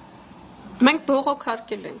 բարձրաձայնեցիք։ Մենք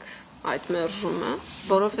բողոքարկել ենք այդ մերժումը,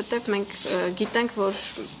 որովհետև մենք գիտենք, որ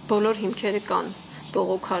բոլոր հիմքերը կան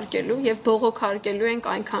բողոքարկելու եւ բողոքարկելու ենք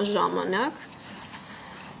այնքան ժամանակ,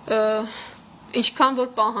 ինչքան որ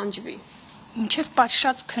պահանջվի։ Մինչև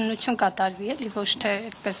պատշաճ քննություն կատարվի, էլի ոչ թե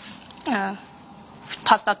այդպես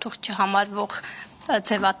փաստաթուղթ չհամարվող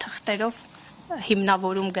ձևաթղթերով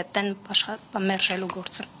հիմնավորում գտեն մերժելու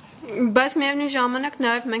գործը։ Բայց միևնույն ժամանակ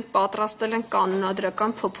նաև մենք պատրաստել ենք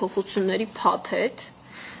կանոնադրական փոփոխությունների փաթեթ,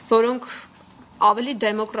 որոնք ավելի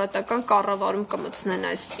դեմոկրատական կառավարում կմտցնեն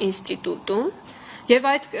այս ինստիտուտում, եւ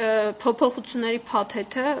այդ փոփոխությունների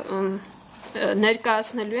փաթեթը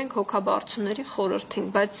ներկայացնելու ենք հոգաբարձուների խորհրդին,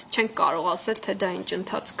 բայց չենք կարող ասել, թե դա ինչ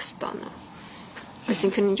ընթացք կստանա։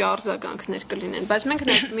 Այսինքն ինչ արձագանքներ կլինեն, բայց մենք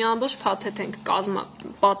մի ամբողջ փաթեթ ենք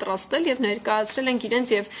պատրաստել եւ ներկայացրել ենք իրենց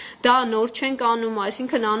եւ դա նոր չենք անում,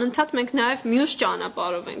 այսինքն անընդհատ մենք նաեւ մյուս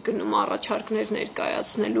ճանապարհով ենք գնում առաջարկներ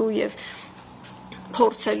ներկայացնելու եւ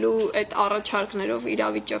փորձելու այդ առաջարկներով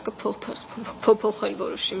իրավիճակը փոփոխել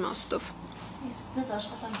որոշ իմաստով։ Իսկ դες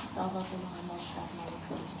աշխատանքից ազատելու համար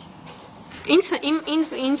Ինձ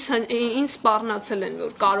սպառնացել են,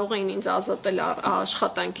 որ կարող էին ինձ ազատել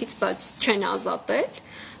աշխատանքից, բայց չեն ազատել,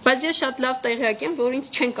 բայց ես շատ լավ տեղյակ եմ, որ ինձ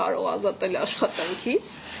չեն կարող ազատել աշխատանքից,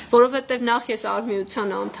 որովհետև նախ ես արմիության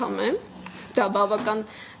անդամ եմ, դա բավական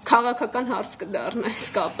քաղաքական հարց կդառնա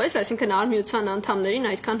իսկապես, այսինքն արմիության անդամներին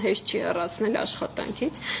այդքան հեշտ չի հեռացնել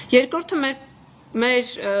աշխատանքից, երկրորդը մեր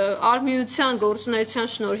արմիության գործունեության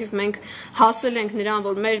շնորհիվ մենք հասել ենք նրան,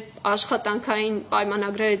 որ մեր աշխատանքային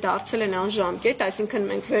պայմանագրերը դարձել են անժամկետ, այսինքն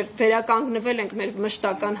մենք վերականգնվել ենք մեր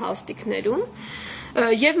մշտական հաստիկներում,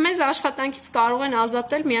 եւ մեզ աշխատանքից կարող են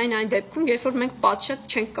ազատել միայն այն դեպքում, երբ որ մենք պատշաճ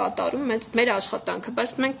չենք կատարում մեր աշխատանքը,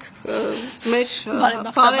 բայց մենք մեր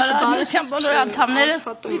բարեկամության բոլոր անդամները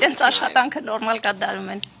իրենց աշխատանքը նորմալ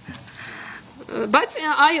կատարում են։ Բայց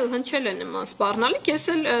այո, հնչել է նման սպառնալիք, ես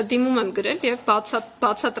էլ դիմում եմ գրել եւ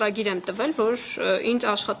բացատրագիր եմ տվել, որ ինձ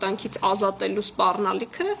աշխատանքից ազատելու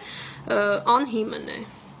սպառնալիքը անհիմն է։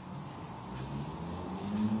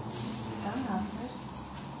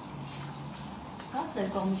 Կա ձեր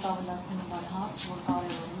կողմից ավելացնելու հարց, որ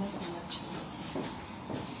կարևորում եք ու չտվեցիք։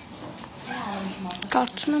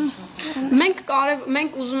 Կարծում եմ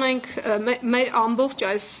մենք ուզում ենք մեր ամբողջ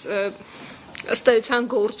այս ըստ էության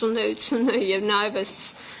գործունեությունը եւ նաեւ այս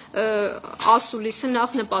ասուլիսը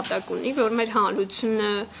նախ նպատակ ունի, որ մեր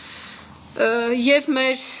հանրությունը եւ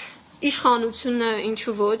մեր իշխանությունը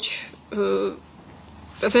ինչու ոչ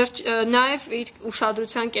նաեւ իր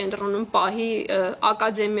ուշադրության կենտրոնում պահի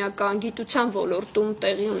ակադեմիական գիտության ոլորտում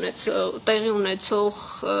տեղի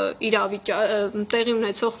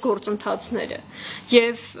ունեցող գործընթացները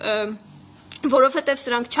եւ որովհետև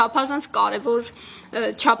սրանք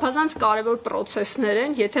չափազանց կարևոր պրոցեսներ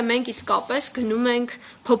են, եթե մենք իսկապես գնում ենք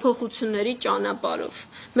փոփոխությունների ճանապարհով։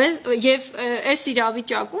 Եվ այս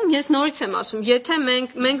իրավիճակում ես նորից եմ ասում, եթե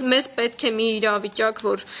մեզ պետք է մի իրավիճակ,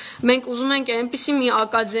 որ մենք ուզում ենք այնպիսի մի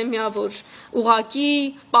ակադեմիա, որ ուղղակի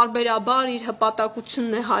պարբերաբար իր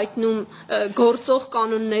հպատակությունն է հայտնում գործող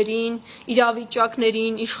կանոններին,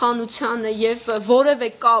 իրավիճակներին, իշխանությանը եւ որևէ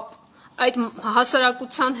կապ այդ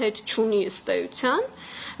հասարակության հետ չունի ըստ էության,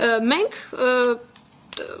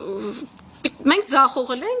 մենք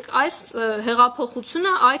ձախողել ենք այս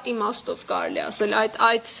հեղափոխությունը այդ իմաստով կարելի ասել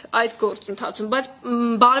այդ գործընթացում, բայց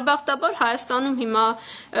բարեբախտաբար Հայաստանում հիմա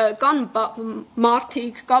կան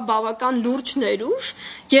մարդիկ, կա բավական լուրջ ներուժ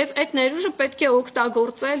եւ այդ ներուժը պետք է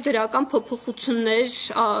օգտագործել դրական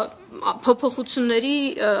փոփոխությունների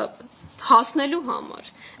հասնելու համար,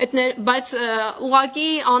 բայց ուղղակի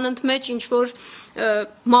անընդմեջ ինչ-որ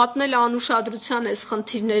մատնել անուշադրության այս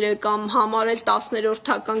խնդիրները կամ համարել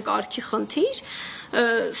 10-րդական կարգի խնդիր,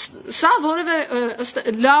 սա որևէ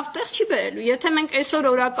լավ տեղ չի բերելու, եթե մենք այսօր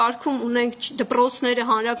օրակարգում ունենք դպրոցները,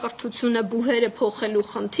 հանրակրթությունը, բուհերը փոխելու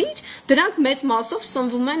խնդիր, դրանք մեծ մասով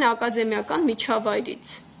սնվում են ակադեմիական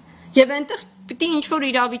միջավայրից, եւ այնտեղ պիտի ինչ-որ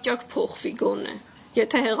իրավիճակ փոխվի գոնե,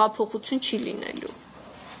 եթե հեղափոխություն չի լինելու։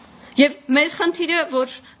 Եվ մեր խնդիրը,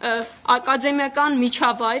 որ ակադեմիական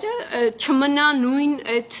միջավայրը չմնա նույն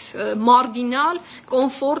այդ մարգինալ,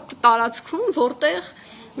 կոմֆորտ տարածքում, որտեղ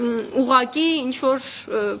ուղղակի ինչ-որ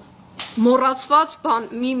մոռացված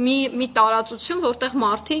մի տարածություն, որտեղ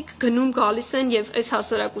մարդիկ գնում գալիս են եւ այս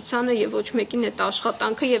հասարակությանը եւ ոչ մեկին այդ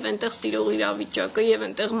աշխատանքը եւ այնտեղ տիրող իրավիճակը եւ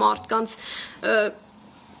այնտեղ մարդկանց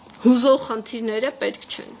հուզող խնդիրները պետք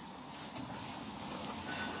չեն։